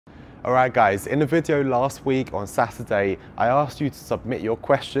Alright guys, in the video last week on Saturday, I asked you to submit your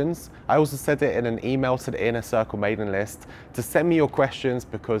questions. I also said it in an email to the Inner Circle mailing list to send me your questions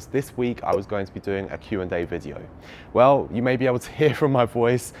because this week I was going to be doing a Q&A video. Well, you may be able to hear from my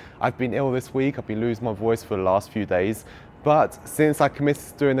voice. I've been ill this week, I've been losing my voice for the last few days. But since I committed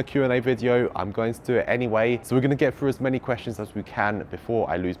to doing the Q&A video, I'm going to do it anyway. So we're going to get through as many questions as we can before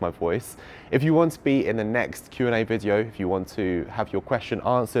I lose my voice. If you want to be in the next Q&A video, if you want to have your question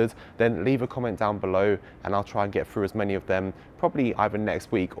answered, then leave a comment down below and I'll try and get through as many of them, probably either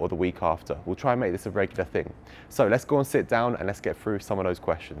next week or the week after. We'll try and make this a regular thing. So let's go and sit down and let's get through some of those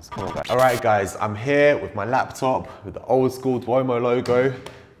questions. Come on, guys. All right, guys, I'm here with my laptop with the old school Duomo logo.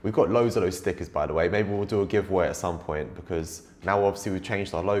 We've got loads of those stickers, by the way. Maybe we'll do a giveaway at some point because now obviously we've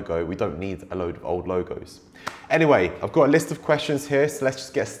changed our logo. We don't need a load of old logos. Anyway, I've got a list of questions here, so let's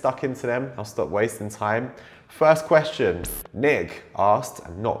just get stuck into them. I'll stop wasting time. First question, Nick asked,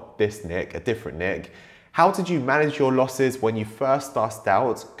 and not this Nick, a different Nick, how did you manage your losses when you first started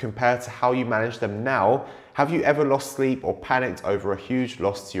out compared to how you manage them now? Have you ever lost sleep or panicked over a huge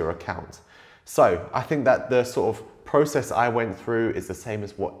loss to your account? So I think that the sort of process I went through is the same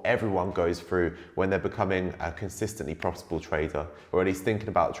as what everyone goes through when they're becoming a consistently profitable trader, or at least thinking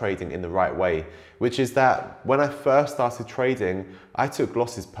about trading in the right way, which is that when I first started trading, I took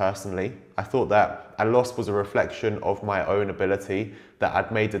losses personally. I thought that a loss was a reflection of my own ability, that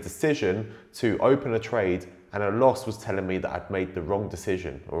I'd made a decision to open a trade and a loss was telling me that I'd made the wrong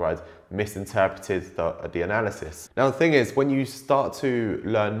decision or I'd misinterpreted the analysis. Now the thing is, when you start to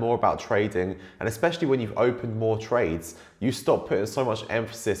learn more about trading, and especially when you've opened more trades, you stop putting so much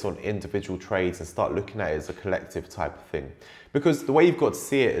emphasis on individual trades and start looking at it as a collective type of thing. Because the way you've got to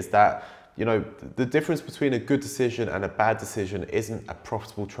see it is that, you know, the difference between a good decision and a bad decision isn't a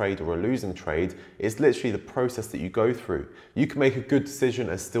profitable trade or a losing trade. It's literally the process that you go through. You can make a good decision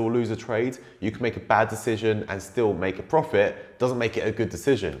and still lose a trade. You can make a bad decision and still make a profit. Doesn't make it a good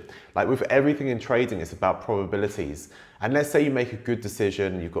decision. Like with everything in trading, it's about probabilities. And let's say you make a good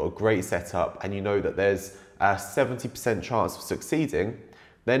decision, you've got a great setup, and you know that there's a 70% chance of succeeding.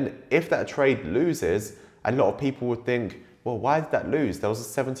 Then if that trade loses, a lot of people would think, well, why did that lose? There was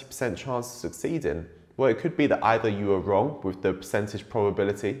a 70% chance of succeeding. Well, it could be that either you were wrong with the percentage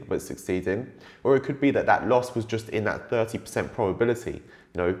probability of it succeeding, or it could be that that loss was just in that 30% probability.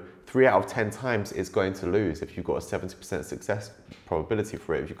 You know, 3 out of 10 times it's going to lose if you've got a 70% success probability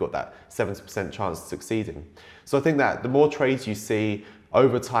for it, if you've got that 70% chance of succeeding. So I think that the more trades you see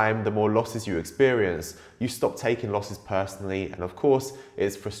over time, the more losses you experience, you stop taking losses personally. And of course,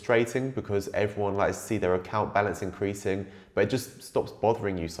 it's frustrating because everyone likes to see their account balance increasing, but it just stops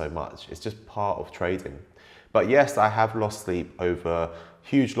bothering you so much. It's just part of trading. But yes, I have lost sleep over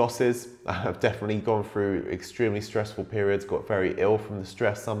huge losses. I've definitely gone through extremely stressful periods, got very ill from the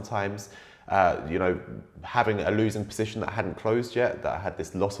stress sometimes. You know, having a losing position that hadn't closed yet, that I had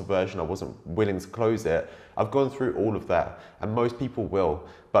this loss aversion, I wasn't willing to close it. I've gone through all of that, and most people will.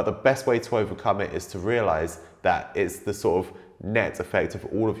 But the best way to overcome it is to realize that it's the sort of net effect of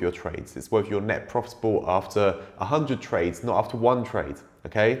all of your trades. It's whether you're net profitable after 100 trades, not after one trade,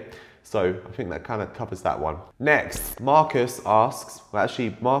 okay? So I think that kind of covers that one. Next, Marcus asks, well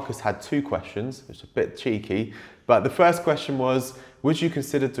actually Marcus had two questions, which is a bit cheeky, but the first question was, would you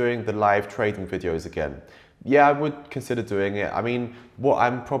consider doing the live trading videos again? Yeah, I would consider doing it. I mean, what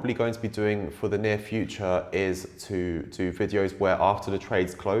I'm probably going to be doing for the near future is to do videos where after the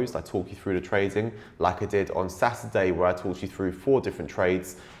trade's closed, I talk you through the trading, like I did on Saturday where I talked you through 4 different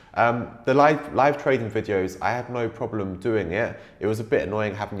trades. The live trading videos, I had no problem doing it. It was a bit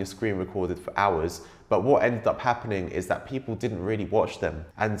annoying having your screen recorded for hours, but what ended up happening is that people didn't really watch them.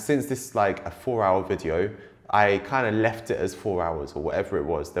 And since this is like a 4-hour video, I kind of left it as 4 hours or whatever it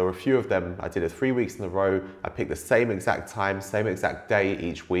was. There were a few of them. I did it 3 weeks in a row. I picked the same exact time, same exact day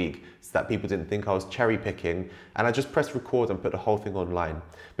each week so that people didn't think I was cherry picking. And I just pressed record and put the whole thing online.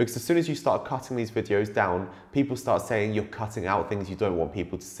 Because as soon as you start cutting these videos down, people start saying you're cutting out things you don't want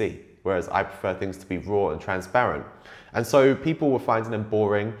people to see. Whereas I prefer things to be raw and transparent. And so people were finding them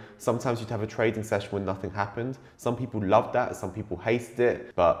boring. Sometimes you'd have a trading session when nothing happened. Some people loved that, some people hated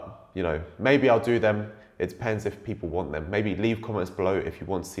it. But, you know, maybe I'll do them. It depends if people want them. Maybe leave comments below if you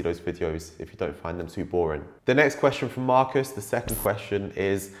want to see those videos, if you don't find them too boring. The next question from Marcus, the second question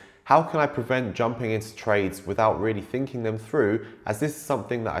is, how can I prevent jumping into trades without really thinking them through, as this is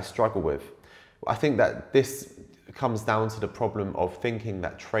something that I struggle with? I think that this comes down to the problem of thinking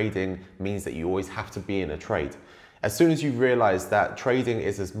that trading means that you always have to be in a trade. As soon as you realize that trading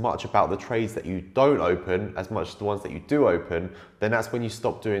is as much about the trades that you don't open as much as the ones that you do open, then that's when you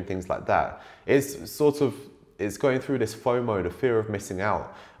stop doing things like that. It's sort of it's going through this FOMO, the fear of missing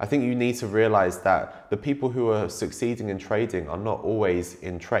out. I think you need to realize that the people who are succeeding in trading are not always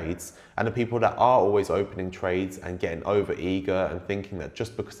in trades, and the people that are always opening trades and getting over eager and thinking that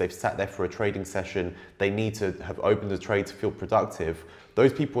just because they've sat there for a trading session, they need to have opened a trade to feel productive,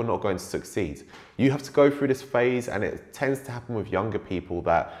 those people are not going to succeed. You have to go through this phase, and it tends to happen with younger people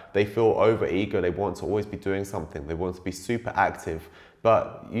that they feel over eager, they want to always be doing something, they want to be super active.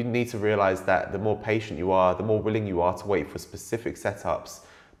 But you need to realize that the more patient you are, the more willing you are to wait for specific setups,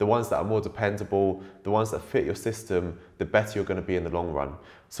 the ones that are more dependable, the ones that fit your system, the better you're going to be in the long run.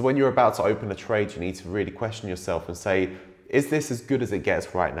 So when you're about to open a trade, you need to really question yourself and say, is this as good as it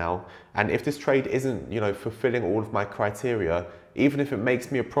gets right now? And if this trade isn't, fulfilling all of my criteria, even if it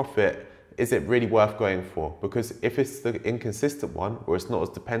makes me a profit, is it really worth going for? Because if it's the inconsistent one, or it's not as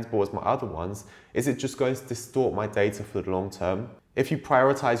dependable as my other ones, is it just going to distort my data for the long term? If you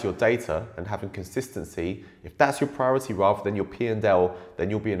prioritize your data and having consistency, if that's your priority rather than your P&L, then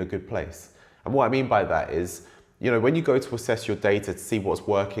you'll be in a good place. And what I mean by that is, when you go to assess your data to see what's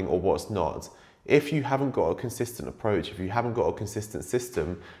working or what's not, if you haven't got a consistent approach, if you haven't got a consistent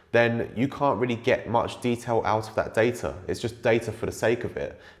system, then you can't really get much detail out of that data. It's just data for the sake of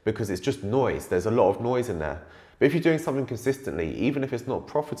it, because it's just noise. There's a lot of noise in there. But if you're doing something consistently, even if it's not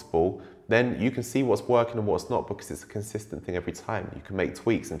profitable, then you can see what's working and what's not, because it's a consistent thing every time. You can make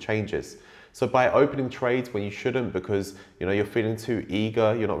tweaks and changes. So by opening trades when you shouldn't, because you're feeling too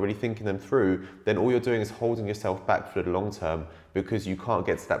eager, you're not really thinking them through, then all you're doing is holding yourself back for the long term, because you can't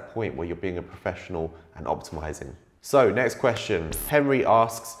get to that point where you're being a professional and optimizing. So next question, Henry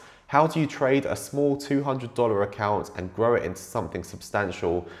asks, how do you trade a small $200 account and grow it into something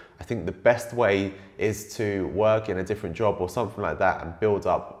substantial? I think the best way is to work in a different job or something like that and build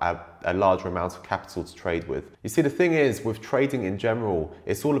up a larger amount of capital to trade with. You see, the thing is, with trading in general,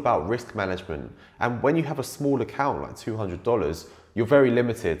 it's all about risk management. And when you have a small account like $200, you're very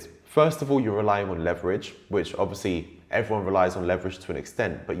limited. First of all, you're relying on leverage, which obviously everyone relies on leverage to an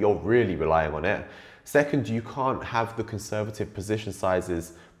extent, but you're really relying on it. Second, you can't have the conservative position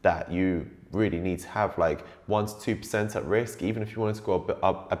sizes that you really need to have, like 1 to 2% at risk. Even if you wanted to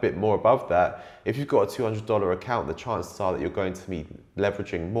go a bit more above that, if you've got a $200 account, the chances are that you're going to be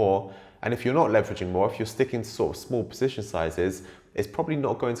leveraging more. And if you're not leveraging more, if you're sticking to sort of small position sizes, it's probably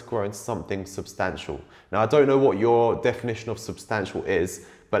not going to grow into something substantial. Now, I don't know what your definition of substantial is,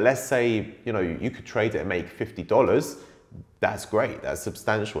 but let's say, you could trade it and make $50. That's great, that's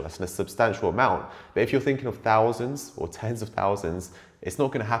substantial, that's a substantial amount. But if you're thinking of thousands or tens of thousands, it's not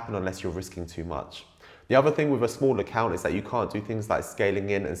going to happen unless you're risking too much. The other thing with a small account is that you can't do things like scaling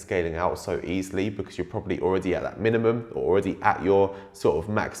in and scaling out so easily, because you're probably already at that minimum or already at your sort of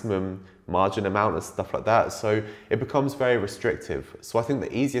maximum margin amount and stuff like that. So it becomes very restrictive. So I think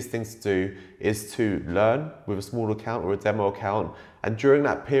the easiest thing to do is to learn with a small account or a demo account. And during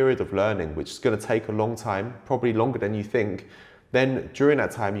that period of learning, which is going to take a long time, probably longer than you think, then during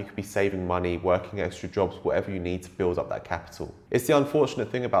that time you could be saving money, working extra jobs, whatever you need to build up that capital. It's the unfortunate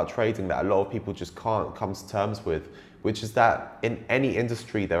thing about trading that a lot of people just can't come to terms with, which is that in any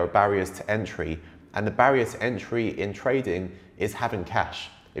industry there are barriers to entry, and the barrier to entry in trading is having cash.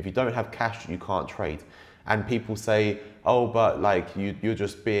 If you don't have cash, you can't trade. And people say, oh, but like you're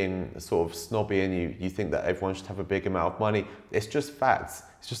just being sort of snobby and you think that everyone should have a big amount of money. It's just facts.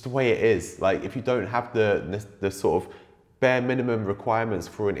 It's just the way it is. Like if you don't have the sort of bare minimum requirements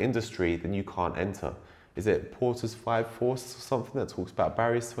for an industry, then you can't enter. Is it Porter's 5 Forces or something that talks about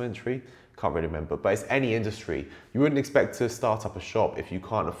barriers to entry? Can't really remember, but it's any industry. You wouldn't expect to start up a shop if you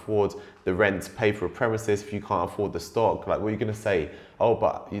can't afford the rent to pay for a premises, if you can't afford the stock. Like, what are you going to say? Oh,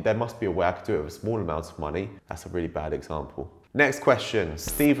 but there must be a way I could do it with a small amount of money. That's a really bad example. Next question,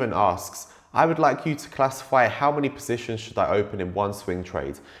 Stephen asks, I would like you to classify how many positions should I open in one swing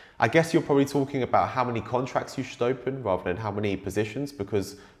trade. I guess you're probably talking about how many contracts you should open rather than how many positions,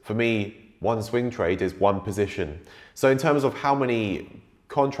 because for me, one swing trade is one position. So in terms of how many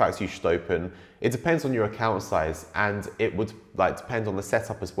contracts you should open, it depends on your account size, and it would depend on the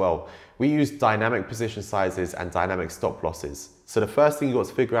setup as well. We use dynamic position sizes and dynamic stop losses. So the first thing you've got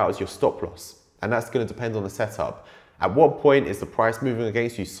to figure out is your stop loss, and that's going to depend on the setup. At what point is the price moving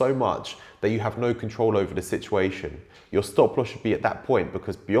against you so much that you have no control over the situation? Your stop loss should be at that point,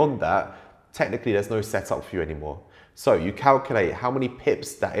 because beyond that, technically there's no setup for you anymore. So you calculate how many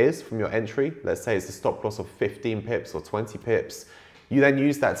pips that is from your entry. Let's say it's a stop loss of 15 pips or 20 pips. You then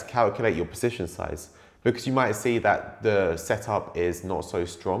use that to calculate your position size, because you might see that the setup is not so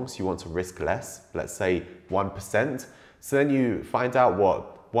strong, so you want to risk less, let's say 1%. So then you find out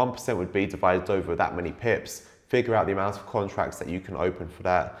what 1% would be divided over that many pips. figure out the amount of contracts that you can open for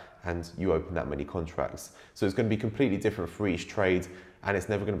that, and you open that many contracts. So it's going to be completely different for each trade, and it's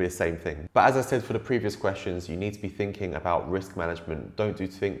never going to be the same thing. But as I said for the previous questions, you need to be thinking about risk management. Don't do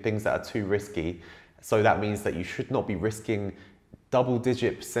things that are too risky. So that means that you should not be risking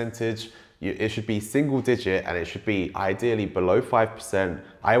double-digit percentage. It should be single digit, and it should be ideally below 5%.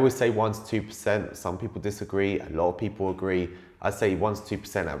 I always say 1 to 2%. Some people disagree, a lot of people agree. I say 1 to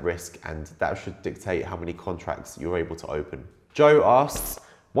 2% at risk, and that should dictate how many contracts you're able to open. Joe asks,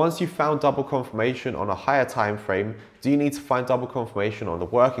 once you've found double confirmation on a higher time frame, do you need to find double confirmation on the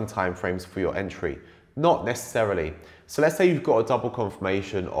working time frames for your entry? Not necessarily. So let's say you've got a double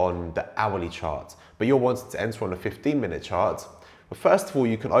confirmation on the hourly chart, but you're wanting to enter on a 15-minute chart. Well, first of all,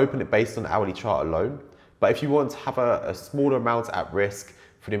 you can open it based on the hourly chart alone. But if you want to have a smaller amount at risk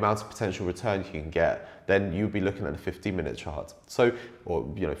for the amount of potential return you can get, then you'll be looking at the 15-minute chart. So, or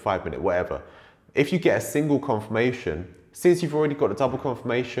 5-minute, whatever. If you get a single confirmation, since you've already got a double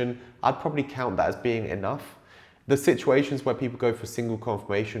confirmation, I'd probably count that as being enough. The situations where people go for single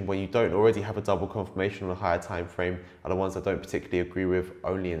confirmation when you don't already have a double confirmation on a higher time frame are the ones I don't particularly agree with,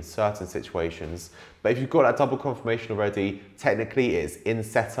 only in certain situations. But if you've got that double confirmation already, technically it's in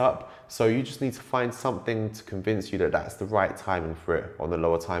setup, so you just need to find something to convince you that that's the right timing for it on the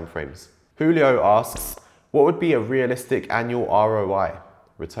lower time frames. Julio asks, what would be a realistic annual ROI?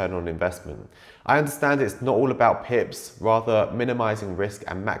 Return on investment. I understand it's not all about pips, rather minimizing risk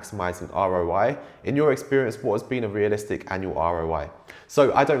and maximizing ROI. In your experience, what has been a realistic annual ROI?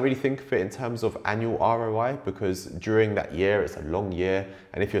 So I don't really think of it in terms of annual ROI, because during that year, it's a long year.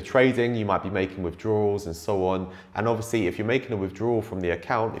 And if you're trading, you might be making withdrawals and so on. And obviously, if you're making a withdrawal from the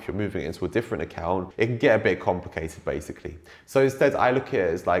account, if you're moving it into a different account, it can get a bit complicated basically. So instead, I look at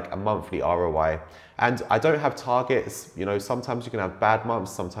it as like a monthly ROI. And I don't have targets, sometimes you can have bad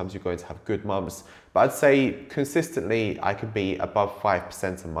months, sometimes you're going to have good months, but I'd say consistently I could be above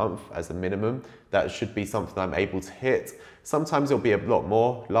 5% a month as a minimum. That should be something I'm able to hit. Sometimes it'll be a lot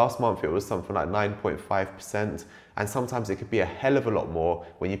more. Last month it was something like 9.5%, and sometimes it could be a hell of a lot more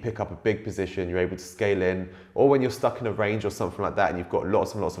when you pick up a big position, you're able to scale in, or when you're stuck in a range or something like that and you've got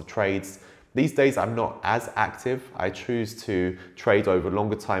lots and lots of trades. These days I'm not as active. I choose to trade over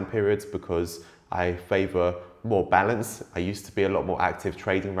longer time periods because I favor more balance. I used to be a lot more active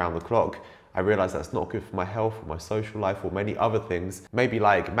trading around the clock. I realized that's not good for my health or my social life or many other things. Maybe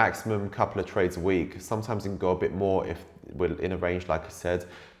like maximum couple of trades a week. Sometimes it can go a bit more if we're in a range, like I said.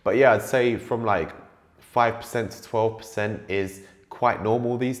 But yeah, I'd say from like 5% to 12% is quite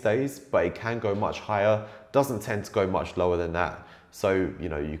normal these days, but it can go much higher. Doesn't tend to go much lower than that. So,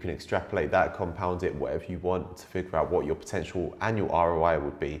 you can extrapolate that, compound it, whatever you want to figure out what your potential annual ROI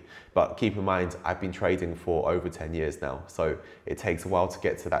would be. But keep in mind, I've been trading for over 10 years now, so it takes a while to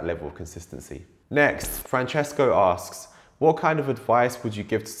get to that level of consistency. Next, Francesco asks, what kind of advice would you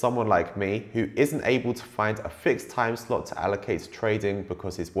give to someone like me who isn't able to find a fixed time slot to allocate to trading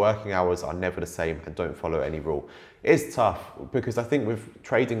because his working hours are never the same and don't follow any rule? It's tough because I think with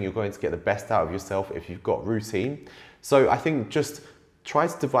trading, you're going to get the best out of yourself if you've got routine. So I think just try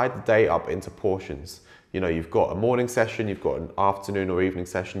to divide the day up into portions. You've got a morning session, you've got an afternoon or evening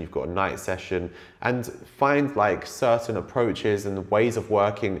session, you've got a night session, and find like certain approaches and ways of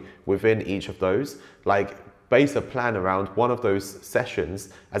working within each of those. Like base a plan around one of those sessions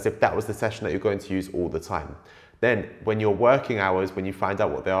as if that was the session that you're going to use all the time. Then when your working hours, when you find out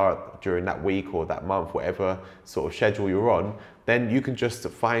what they are during that week or that month, whatever sort of schedule you're on, then you can just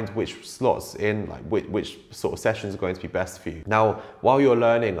find which slots in, like which sort of sessions are going to be best for you. Now, while you're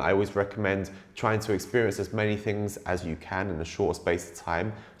learning, I always recommend trying to experience as many things as you can in a short space of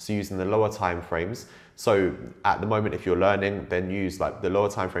time. So using the lower time frames. So at the moment, if you're learning, then use like the lower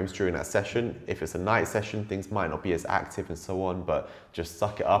time frames during that session. If it's a night session, things might not be as active and so on, but just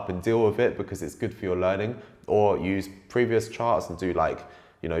suck it up and deal with it because it's good for your learning. Or use previous charts and do like,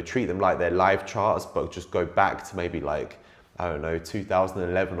 treat them like they're live charts, but just go back to maybe like, I don't know,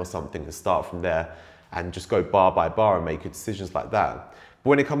 2011 or something and start from there and just go bar by bar and make your decisions like that. But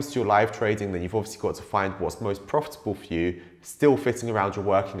when it comes to your live trading, then you've obviously got to find what's most profitable for you, still fitting around your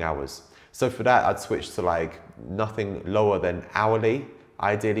working hours. So for that, I'd switch to like nothing lower than hourly,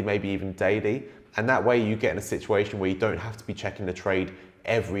 ideally maybe even daily. And that way you get in a situation where you don't have to be checking the trade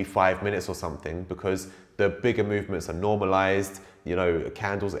every 5 minutes or something because the bigger movements are normalized.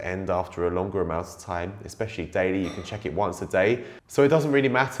 Candles end after a longer amount of time, especially daily. You can check it once a day. So it doesn't really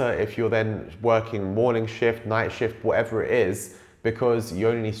matter if you're then working morning shift, night shift, whatever it is. because you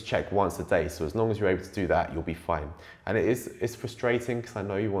only need to check once a day. So as long as you're able to do that, you'll be fine. And it's frustrating because I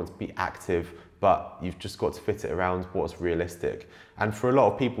know you want to be active, but you've just got to fit it around what's realistic. And for a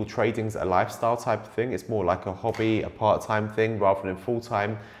lot of people, trading's a lifestyle type of thing. It's more like a hobby, a part-time thing rather than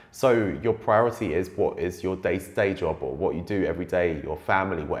full-time. So your priority is what is your day-to-day job, or what you do every day, your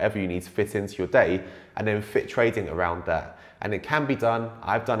family, whatever you need to fit into your day, and then fit trading around that. And it can be done.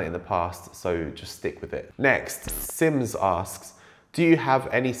 I've done it in the past, so just stick with it. Next, Sims asks, do you have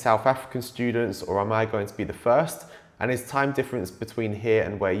any South African students, or am I going to be the first? And is time difference between here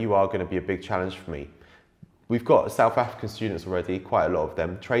and where you are going to be a big challenge for me? We've got South African students already, quite a lot of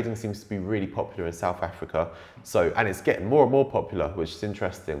them. Trading seems to be really popular in South Africa. And it's getting more and more popular, which is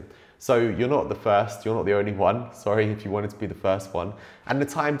interesting. So you're not the first, you're not the only one. Sorry if you wanted to be the first one. And the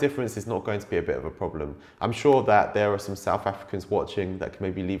time difference is not going to be a bit of a problem. I'm sure that there are some South Africans watching that can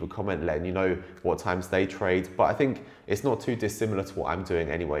maybe leave a comment letting you know what times they trade. But I think it's not too dissimilar to what I'm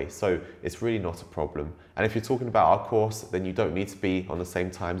doing anyway. So it's really not a problem. And if you're talking about our course, then you don't need to be on the same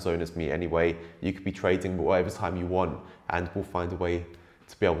time zone as me anyway. You could be trading whatever time you want, and we'll find a way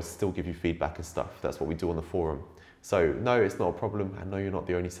to be able to still give you feedback and stuff. That's what we do on the forum. So no, it's not a problem, and no, you're not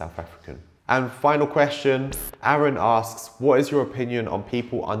the only South African. And final question, Aaron asks, what is your opinion on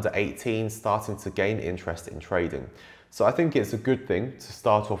people under 18 starting to gain interest in trading? So I think it's a good thing to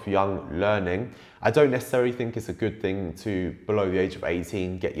start off young learning. I don't necessarily think it's a good thing to, below the age of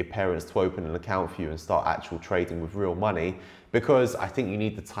 18, get your parents to open an account for you and start actual trading with real money, because I think you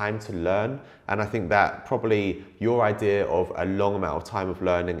need the time to learn. And I think that probably your idea of a long amount of time of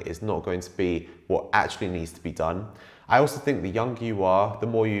learning is not going to be what actually needs to be done. I also think the younger you are, the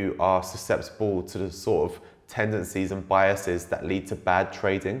more you are susceptible to the sort of tendencies and biases that lead to bad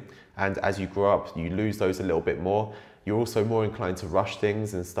trading. And as you grow up, you lose those a little bit more. You're also more inclined to rush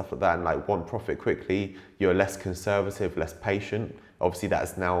things and stuff like that and like want profit quickly. You're less conservative, less patient. Obviously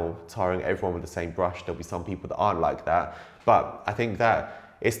that's now tarring everyone with the same brush. There'll be some people that aren't like that. But I think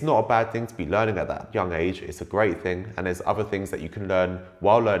that it's not a bad thing to be learning at that young age. It's a great thing. And there's other things that you can learn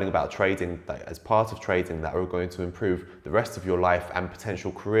while learning about trading, that as part of trading, that are going to improve the rest of your life and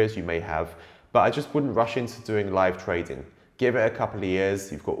potential careers you may have. But I just wouldn't rush into doing live trading. Give it a couple of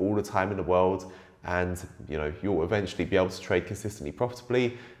years. You've got all the time in the world, and you'll eventually be able to trade consistently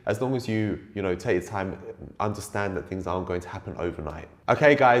profitably, as long as you take your time, understand that things aren't going to happen overnight.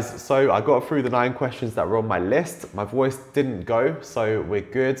 Okay guys, so I got through the 9 questions that were on my list. My voice didn't go, so we're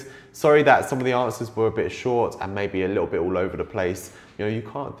good. Sorry that some of the answers were a bit short and maybe a little bit all over the place. You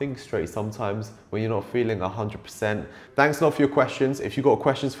can't think straight sometimes when you're not feeling 100%. Thanks a lot for your questions. If you've got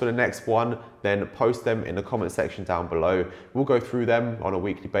questions for the next one, then post them in the comment section down below. We'll go through them on a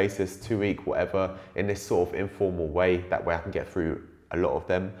weekly basis, 2-week, whatever, in this sort of informal way. That way I can get through a lot of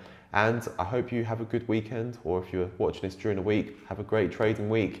them. And I hope you have a good weekend, or if you're watching this during the week, have a great trading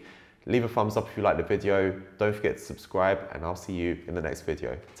week. Leave a thumbs up if you like the video. Don't forget to subscribe, and I'll see you in the next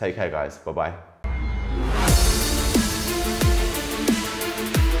video. Take care guys, bye-bye.